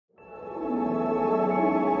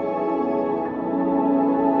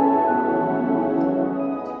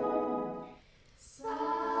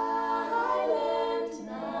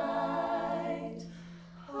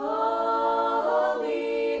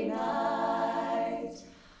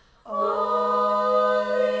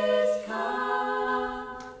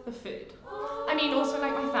mean, also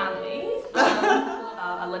like my family.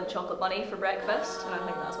 I like chocolate bunny for breakfast, and I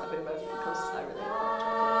think that's my favourite because I really love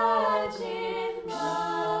chocolate.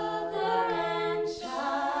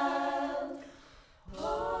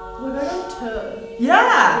 We're going on tour.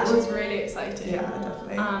 Yeah! Which is really exciting. Yeah,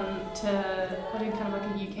 definitely. We're doing kind of like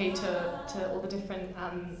a UK tour to all the different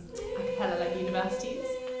a cappella like universities.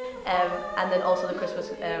 And then also the Christmas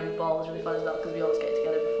ball is really fun as well because we always get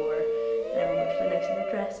together before and everyone looks really nice in their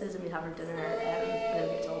dresses and we have our dinner and then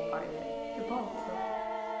we get to all party at the ball. So.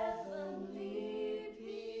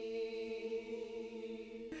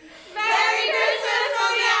 Merry Christmas for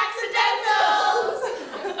the accidentals!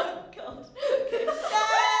 God.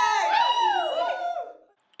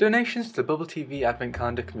 Donations to the Bubble TV Advent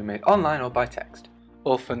Calendar can be made online or by text.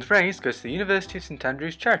 All funds raised goes to the University of St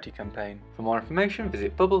Andrews charity campaign. For more information,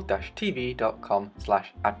 visit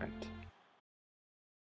bubble-tv.com/advent.